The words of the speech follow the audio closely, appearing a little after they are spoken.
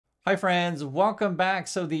Hi friends, welcome back.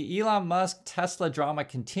 So the Elon Musk Tesla drama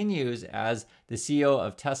continues as the CEO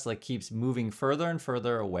of Tesla keeps moving further and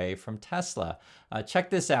further away from Tesla.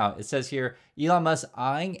 Check this out. It says here, Elon Musk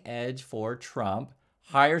eyeing edge for Trump,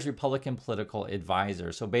 hires Republican political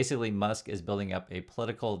advisor. So basically Musk is building up a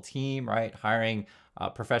political team, right? Hiring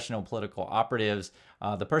professional political operatives.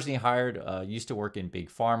 The person he hired used to work in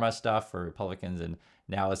big pharma stuff for Republicans, and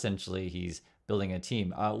now essentially he's building a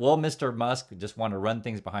team. Will Mr. Musk just want to run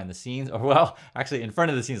things behind the scenes, or well, actually in front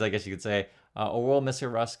of the scenes, I guess you could say, or will Mr.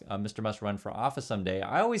 Musk run for office someday?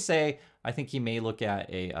 I always say I think he may look at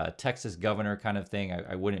a Texas governor kind of thing.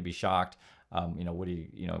 I wouldn't be shocked. Would he,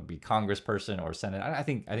 be congressperson or senate? I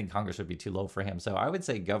think Congress would be too low for him. So I would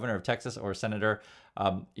say governor of Texas or senator.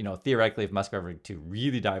 Theoretically, if Musk ever to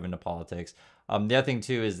really dive into politics. The other thing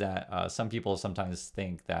too is that some people sometimes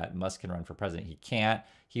think that Musk can run for president. He can't.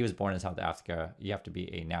 He was born in South Africa. You have to be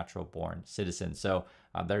a natural born citizen. So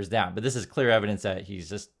there's that. But this is clear evidence that he's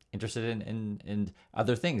just interested in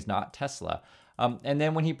other things, not Tesla. And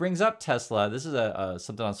then when he brings up Tesla, this is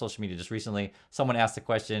something on social media just recently. Someone asked the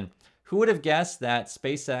question, who would have guessed that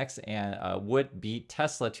SpaceX and would beat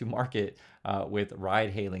Tesla to market with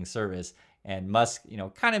ride-hailing service? And Musk,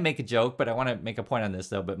 kind of make a joke, but I want to make a point on this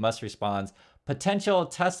though. But Musk responds, potential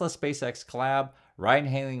Tesla SpaceX collab,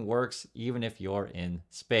 ride-hailing works even if you're in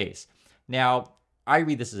space. Now, I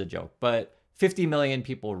read this as a joke, but 50 million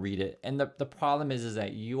people read it. And the problem is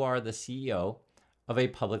that you are the CEO of a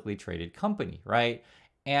publicly traded company, right?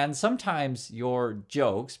 And sometimes your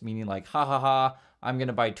jokes, meaning like, ha ha ha, I'm going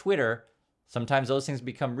to buy Twitter, sometimes those things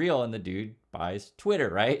become real and the dude buys Twitter,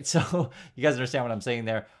 right? So you guys understand what I'm saying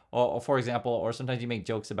there? Or for example, or sometimes you make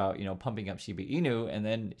jokes about, pumping up Shiba Inu and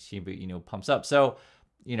then Shiba Inu pumps up. So,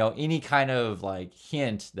 any kind of like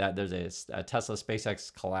hint that there's a Tesla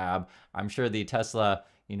SpaceX collab, I'm sure the Tesla,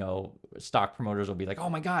 stock promoters will be like, oh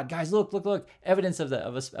my God, guys, look, evidence of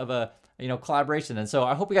a collaboration. And so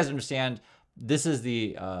I hope you guys understand this is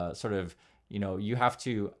the sort of, you have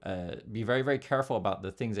to be very, very careful about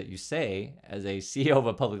the things that you say as a CEO of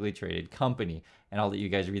a publicly traded company. And I'll let you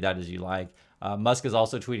guys read that as you like. Musk is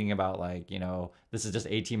also tweeting about this is just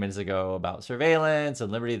 18 minutes ago about surveillance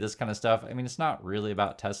and liberty, this kind of stuff. I mean, it's not really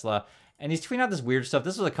about Tesla. And he's tweeting out this weird stuff.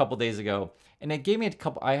 This was a couple days ago. And it gave me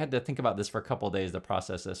I had to think about this for a couple days to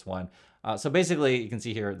process this one. So basically, you can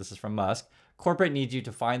see here, this is from Musk. Corporate needs you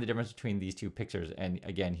to find the difference between these two pictures. And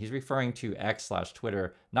again, he's referring to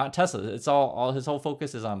X/Twitter, not Tesla. It's all his whole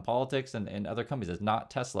focus is on politics and other companies. It's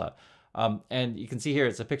not Tesla. And you can see here,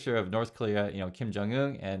 it's a picture of North Korea, Kim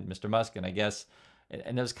Jong-un and Mr. Musk. And I guess,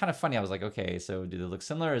 and it was kind of funny. I was like, okay, so do they look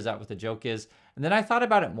similar? Is that what the joke is? And then I thought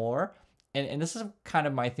about it more. And this is kind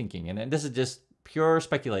of my thinking. And this is just pure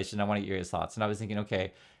speculation. I want to hear his thoughts. And I was thinking,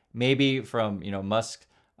 okay, maybe from, Musk,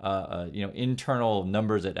 internal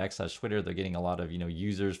numbers at X/Twitter, they're getting a lot of,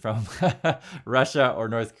 users from Russia or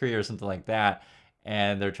North Korea or something like that.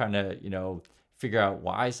 And they're trying to, figure out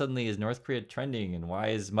why suddenly is North Korea trending and why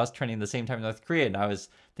is Musk trending the same time as North Korea. And I was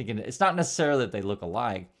thinking it's not necessarily that they look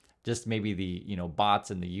alike, just maybe the, bots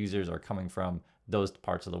and the users are coming from those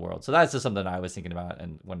parts of the world. So that's just something I was thinking about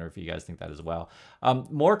and wonder if you guys think that as well.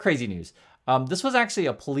 More crazy news. This was actually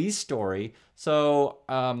a police story. So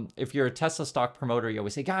if you're a Tesla stock promoter, you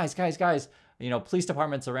always say, guys, police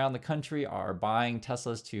departments around the country are buying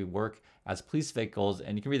Teslas to work as police vehicles.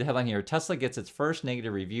 And you can read the headline here. Tesla gets its first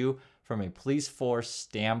negative review from a police force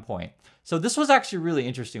standpoint. So this was actually a really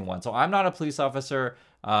interesting one. So I'm not a police officer,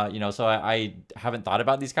 so I haven't thought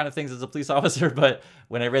about these kind of things as a police officer, but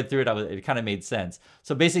when I read through it, it kind of made sense.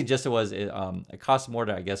 So basically just it costs more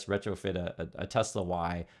to, I guess, retrofit a Tesla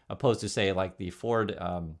Y opposed to say like the Ford,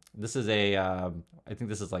 this is I think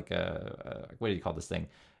this is like what do you call this thing?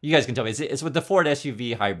 You guys can tell me. It's with the Ford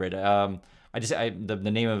SUV hybrid.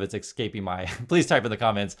 The name of it's escaping my. Please type in the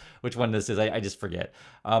comments which one this is. I just forget.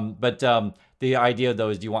 But the idea though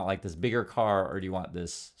is, do you want like this bigger car or do you want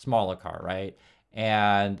this smaller car, right?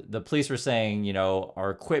 And the police were saying, our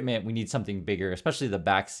equipment, we need something bigger, especially the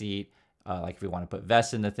back seat. Like if we want to put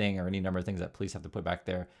vests in the thing or any number of things that police have to put back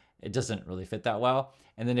there, it doesn't really fit that well.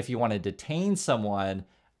 And then if you want to detain someone,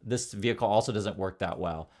 this vehicle also doesn't work that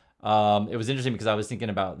well. It was interesting because I was thinking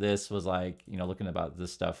about this, was like, looking about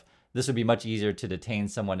this stuff. This would be much easier to detain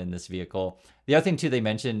someone in this vehicle. The other thing too they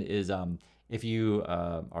mentioned is if you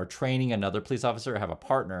are training another police officer or have a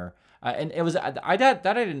partner, and it was that I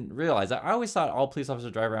didn't realize. I always thought all police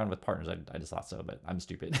officers drive around with partners. I just thought so, but I'm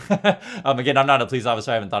stupid. Again, I'm not a police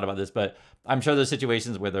officer. I haven't thought about this, but I'm sure there's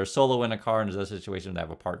situations where they're solo in a car and there's other situations where they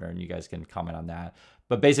have a partner, and you guys can comment on that.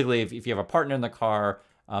 But basically, if you have a partner in the car,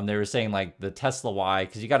 they were saying like the Tesla Y,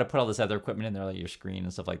 because you got to put all this other equipment in there, like your screen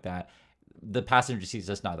and stuff like that. the passenger seat is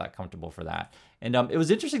just not that comfortable for that. And it was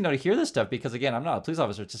interesting though to hear this stuff because again, I'm not a police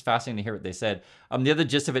officer. It's just fascinating to hear what they said. The other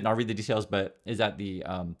gist of it, and I'll read the details, but is that the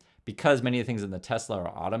because many of the things in the Tesla are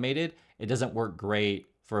automated, it doesn't work great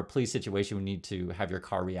for a police situation. We need to have your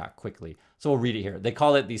car react quickly. So we'll read it here. They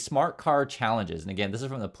call it the smart car challenges. And again, this is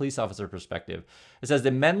from the police officer perspective. It says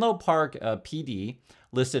the Menlo Park PD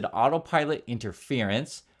listed autopilot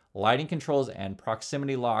interference, lighting controls and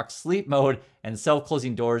proximity lock, sleep mode, and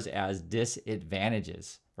self-closing doors as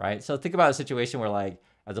disadvantages, right? So think about a situation where like,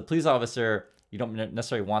 as a police officer, you don't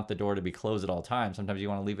necessarily want the door to be closed at all times. Sometimes you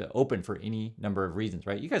want to leave it open for any number of reasons,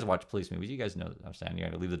 right? You guys watch police movies. You guys know, understand. You're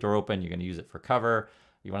going to leave the door open. You're going to use it for cover.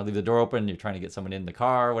 You want to leave the door open. You're trying to get someone in the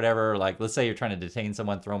car, whatever. Like, let's say you're trying to detain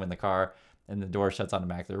someone, throw them in the car, and the door shuts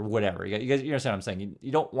automatically or whatever. You guys, you understand what I'm saying?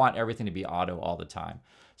 You don't want everything to be auto all the time.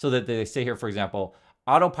 So that they say here, for example,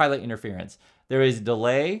 autopilot interference. There is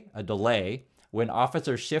a delay when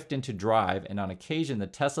officers shift into drive, and on occasion, the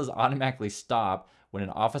Teslas automatically stop when an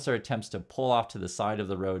officer attempts to pull off to the side of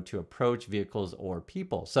the road to approach vehicles or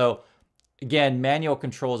people. So again, manual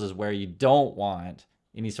controls is where you don't want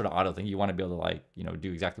any sort of auto thing. You want to be able to like,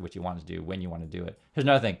 do exactly what you want to do when you want to do it. Here's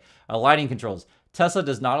another thing, lighting controls. Tesla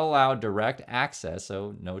does not allow direct access,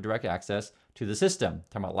 so no direct access to the system.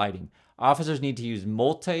 Talking about lighting. Officers need to use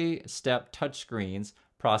multi-step touchscreens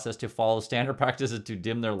process to follow standard practices to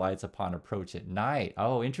dim their lights upon approach at night.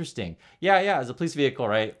 Oh, interesting. Yeah, as a police vehicle,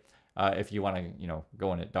 right? If you want to,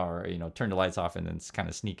 go in at dark, turn the lights off and then kind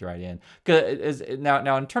of sneak right in.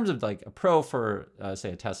 Now, in terms of like a pro for, say,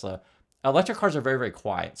 a Tesla, electric cars are very, very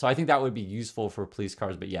quiet. So I think that would be useful for police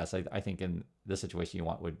cars. But yes, I think in this situation, you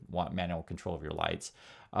would want manual control of your lights.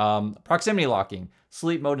 Proximity locking,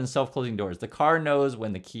 sleep mode, and self-closing doors. The car knows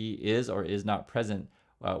when the key is or is not present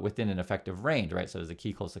within an effective range, right? So is the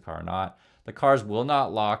key close to the car or not? The cars will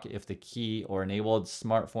not lock if the key or enabled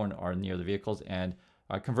smartphone are near the vehicles, and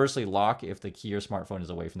conversely lock if the key or smartphone is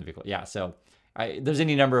away from the vehicle. Yeah, so there's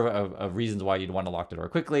any number of reasons why you'd want to lock the door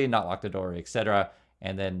quickly, not lock the door, etc.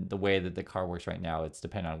 And then the way that the car works right now, it's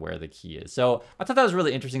dependent on where the key is. So I thought that was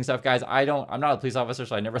really interesting stuff, guys. I'm not a police officer,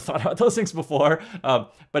 so I never thought about those things before.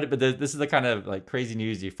 But this is the kind of like crazy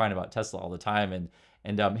news you find about Tesla all the time.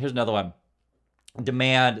 And here's another one.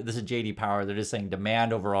 Demand, this is JD Power. They're just saying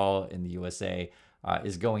demand overall in the USA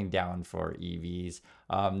is going down for EVs.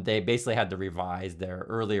 They basically had to revise their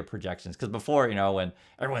earlier projections because before, when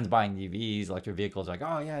everyone's buying EVs, electric vehicles, like,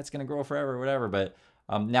 oh yeah, it's going to grow forever, whatever. But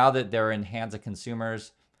now that they're in hands of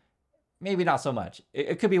consumers, maybe not so much.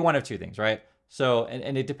 It could be one of two things, right? So,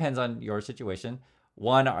 and it depends on your situation.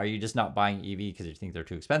 One, are you just not buying EV because you think they're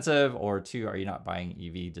too expensive? Or two, are you not buying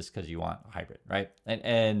EV just because you want a hybrid, right?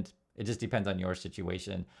 And it just depends on your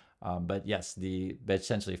situation. But yes,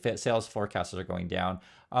 essentially sales forecasts are going down.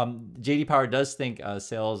 JD Power does think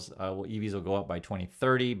sales EVs will go up by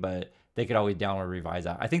 2030, but they could always downward revise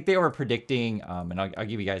that. I think they were predicting, and I'll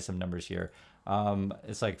give you guys some numbers here.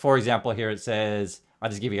 It's like, for example, here it says, I'll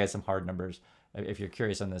just give you guys some hard numbers if you're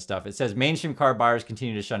curious on this stuff. It says mainstream car buyers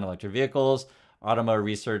continue to shun electric vehicles. Automotive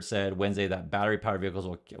Research said Wednesday that battery-powered vehicles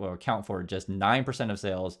will account for just 9% of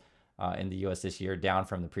sales in the U.S. this year, down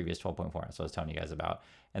from the previous 12.4. That's what I was telling you guys about.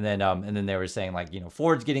 And then they were saying like,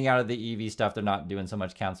 Ford's getting out of the EV stuff. They're not doing so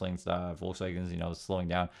much canceling stuff. Volkswagen's, slowing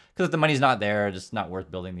down because the money's not there. Just not worth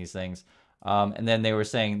building these things. And then they were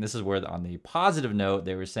saying, this is where on the positive note,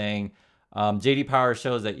 they were saying JD Power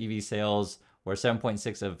shows that EV sales were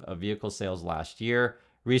 7.6 of vehicle sales last year.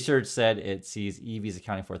 Research said it sees EVs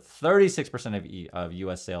accounting for 36% of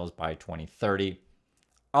U.S. sales by 2030.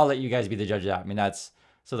 I'll let you guys be the judge of that. I mean,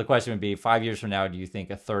 so the question would be, 5 years from now, do you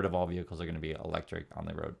think a third of all vehicles are going to be electric on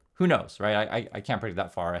the road? Who knows, right? I can't predict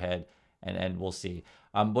that far ahead, and we'll see.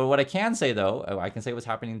 But what I can say, though, I can say what's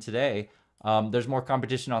happening today. There's more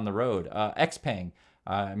competition on the road. XPeng,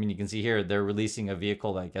 you can see here, they're releasing a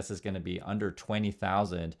vehicle that I guess is going to be under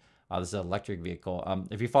 20,000. This is an electric vehicle.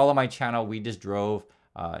 If you follow my channel, we just drove,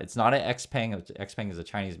 it's not an XPeng. XPeng is a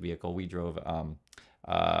Chinese vehicle. We drove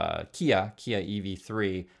Kia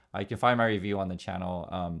EV3. You can find my review on the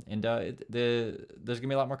channel. There's going to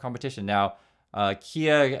be a lot more competition. Now,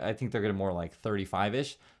 Kia, I think they're going to more like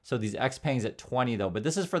 35-ish. So these XPengs at 20 though, but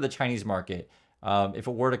this is for the Chinese market. If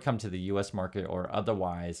it were to come to the US market or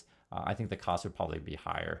otherwise, I think the cost would probably be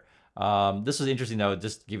higher. This was interesting though,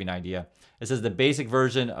 just to give you an idea. It says the basic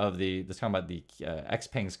version of this talking about the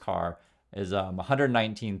XPeng's car is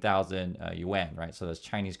 119,000 yuan, right? So that's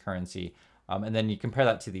Chinese currency. And then you compare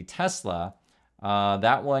that to the Tesla,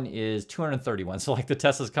 that one is 231. So like the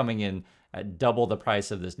Tesla's coming in at double the price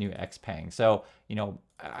of this new XPeng. So,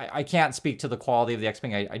 I can't speak to the quality of the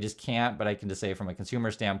X-Wing. I just can't, but I can just say from a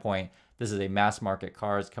consumer standpoint, this is a mass market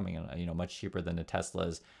car. It's coming in, much cheaper than the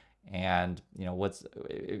Teslas. And,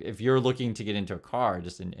 if you're looking to get into a car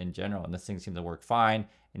just in general, and this thing seems to work fine,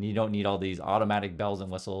 and you don't need all these automatic bells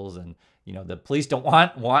and whistles, and, the police don't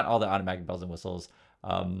want all the automatic bells and whistles.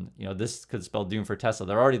 This could spell doom for Tesla.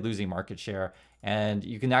 They're already losing market share, and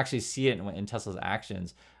you can actually see it in Tesla's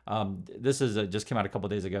actions. This is just came out a couple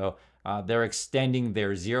days ago. They're extending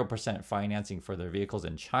their 0% financing for their vehicles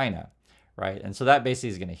in China, right? And so that basically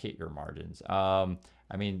is going to hit your margins.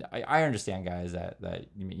 I understand, guys, that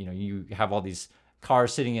you have all these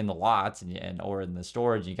cars sitting in the lots or in the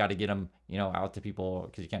storage. You got to get them out to people,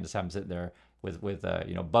 because you can't just have them sit there with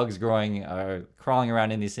bugs crawling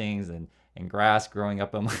around in these things, and grass growing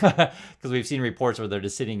up them, because we've seen reports where they're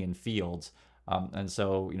just sitting in fields. And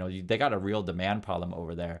so, they got a real demand problem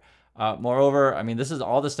over there. Moreover, this is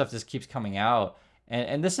all this stuff just keeps coming out.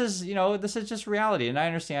 And this is, this is just reality. And I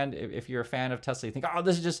understand if you're a fan of Tesla, you think, oh,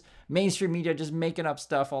 this is just mainstream media just making up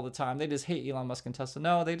stuff all the time. They just hate Elon Musk and Tesla.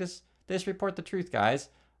 No, they just report the truth, guys.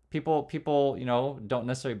 People, don't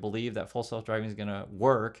necessarily believe that full self-driving is going to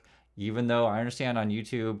work, even though I understand on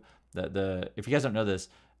YouTube that if you guys don't know this,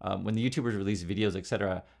 when the YouTubers release videos,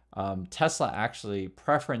 etc., Tesla actually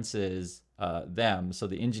preferences them. So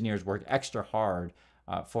the engineers work extra hard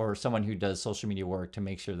for someone who does social media work to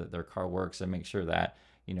make sure that their car works, and make sure that,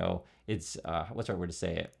 it's, what's the right word to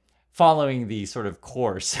say it? Following the sort of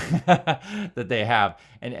course that they have.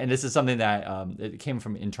 And this is something that it came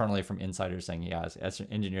from internally from insiders saying, yeah, as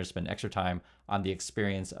engineers spend extra time on the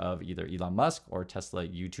experience of either Elon Musk or Tesla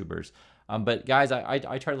YouTubers. But guys, I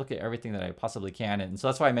try to look at everything that I possibly can. And so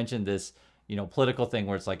that's why I mentioned this, political thing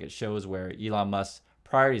where it's like it shows where Elon Musk's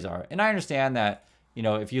priorities are. And I understand that,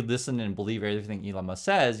 if you listen and believe everything Elon Musk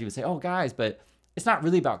says, you would say, oh, guys, but it's not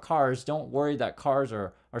really about cars. Don't worry that cars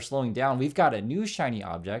are slowing down. We've got a new shiny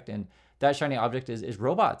object, and that shiny object is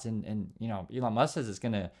robots. And Elon Musk says it's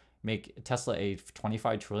going to make Tesla a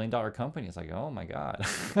 $25 trillion company. It's like, oh my God,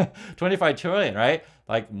 25 trillion, right?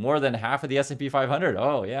 Like more than half of the S&P 500.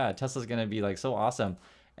 Oh yeah, Tesla's going to be like so awesome.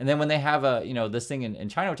 And then when they have this thing in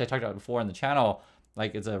China, which I talked about before on the channel,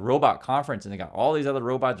 like it's a robot conference, and they got all these other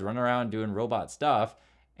robots running around doing robot stuff,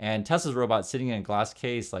 and Tesla's robot sitting in a glass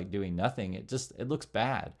case, like doing nothing. It looks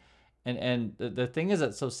bad. And the thing is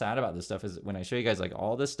that's so sad about this stuff is when I show you guys like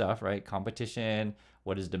all this stuff, right? Competition,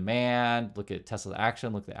 what is demand? Look at Tesla's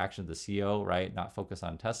action, look at the action of the CEO, right? Not focus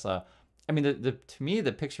on Tesla. To me,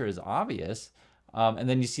 the picture is obvious. And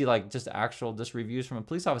then you see like just reviews from a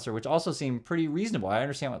police officer, which also seem pretty reasonable. I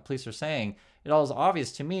understand what police are saying. It all is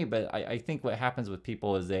obvious to me, but I think what happens with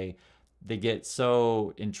people is they get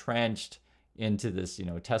so entrenched into this,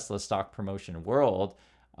 Tesla stock promotion world.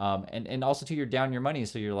 And also too, you're down your money.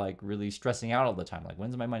 So you're like really stressing out all the time. Like,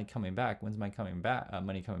 when's my money coming back? When's my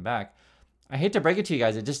money coming back? I hate to break it to you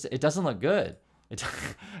guys. It doesn't look good. It's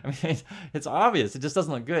obvious. It just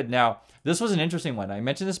doesn't look good. Now, this was an interesting one. I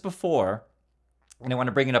mentioned this before, and I want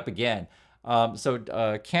to bring it up again.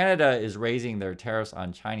 So Canada is raising their tariffs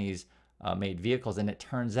on Chinese made vehicles, and it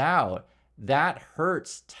turns out that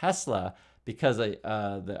hurts Tesla because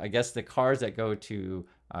I guess the cars that go to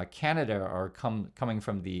Canada are coming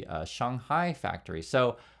from the Shanghai factory.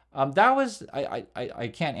 So that was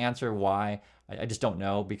I can't answer why. I just don't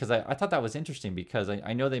know, because I thought that was interesting, because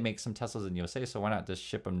I know they make some Teslas in the USA, so why not just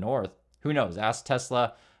ship them north? Who knows? Ask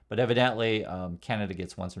Tesla. But evidently, Canada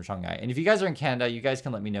gets ones from Shanghai. And if you guys are in Canada, you guys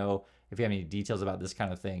can let me know if you have any details about this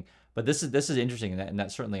kind of thing. But this is interesting, and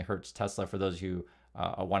that certainly hurts Tesla for those who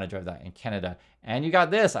want to drive that in Canada. And you got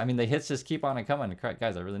this. The hits just keep on and coming.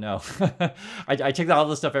 Guys, I really know. I check out all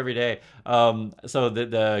this stuff every day. So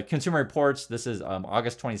the Consumer Reports, this is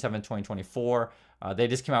August 27, 2024. They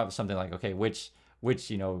just came out with something like, okay, which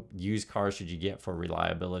used cars should you get for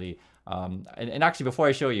reliability? And actually, before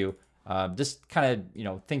I show you, just kind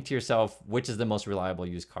of, think to yourself, which is the most reliable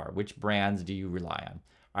used car? Which brands do you rely on?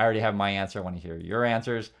 I already have my answer. I want to hear your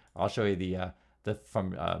answers. I'll show you the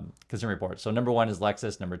from Consumer Reports. So number 1 is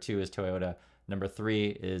Lexus. Number 2 is Toyota. Number 3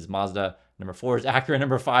 is Mazda. Number 4 is Acura.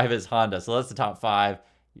 Number 5 is Honda. So that's the top 5.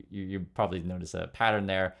 You probably notice a pattern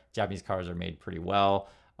there. Japanese cars are made pretty well.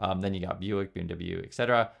 Then you got Buick, BMW,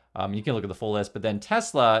 etc. You can look at the full list. But then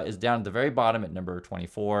Tesla is down at the very bottom at number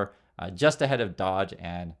 24, just ahead of Dodge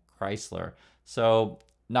and Chrysler. So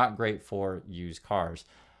not great for used cars.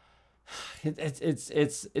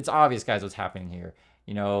 It's obvious, guys, what's happening here.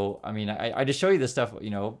 I just show you this stuff,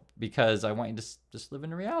 because I want you to just live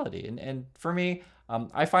in reality. And for me,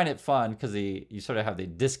 I find it fun because you sort of have the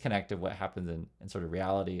disconnect of what happens in sort of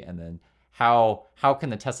reality, and then how can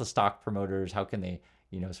the Tesla stock promoters, how can they,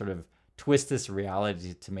 sort of twist this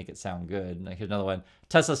reality to make it sound good. Like, here's another one.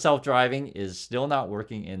 Tesla self-driving is still not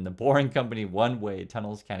working in the boring company one-way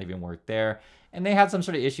tunnels. Can't even work there. And they had some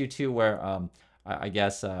sort of issue too where I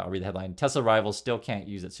guess I'll read the headline. Tesla rivals still can't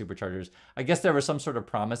use its superchargers. I guess there was some sort of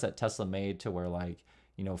promise that Tesla made to where, like,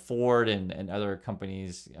 you know, Ford and other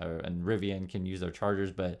companies and Rivian can use their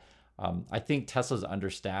chargers, but I think Tesla's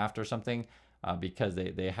understaffed or something because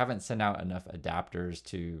they haven't sent out enough adapters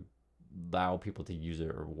to allow people to use it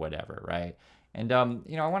or whatever, right? And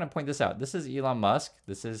you know, I want to point this out. This is Elon Musk.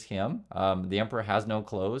 This is him. The emperor has no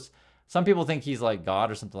clothes. Some people think he's like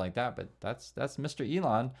God or something like that, but that's Mr.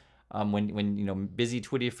 Elon. When you know, busy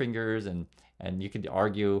Twitter fingers and you could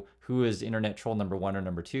argue who is internet troll number 1 or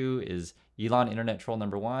number 2. Is Elon internet troll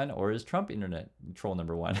number 1 or is Trump internet troll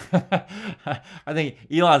number 1? I think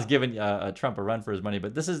Elon's giving Trump a run for his money,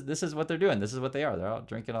 but this is what they're doing. This is what they are. They're out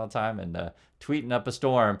drinking all the time and tweeting up a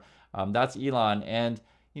storm. That's Elon. And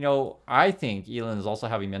you know, I think Elon is also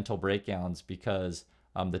having mental breakdowns because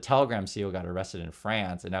the Telegram CEO got arrested in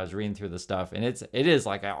France, and I was reading through the stuff, and it is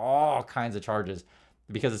like all kinds of charges.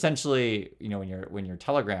 Because essentially, you know, when you're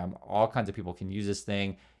Telegram, all kinds of people can use this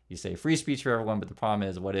thing. You say free speech for everyone, but the problem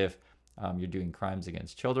is, what if you're doing crimes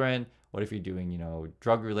against children? What if you're doing, you know,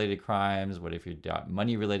 drug-related crimes? What if you're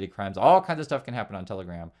money-related crimes? All kinds of stuff can happen on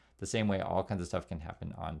Telegram. The same way all kinds of stuff can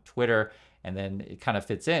happen on Twitter. And then it kind of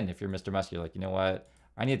fits in. If you're Mr. Musk, you're like, you know what?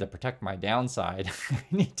 I need to protect my downside. I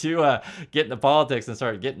need to get into politics and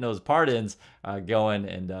start getting those pardons going.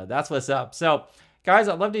 And that's what's up. So, guys,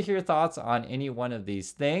 I'd love to hear your thoughts on any one of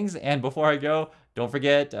these things. And before I go, don't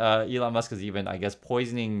forget, Elon Musk is even, I guess,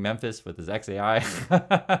 poisoning Memphis with his XAI.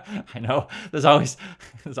 I know, there's always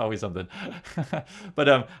something. But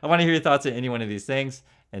I want to hear your thoughts on any one of these things.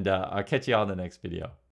 And I'll catch you all in the next video.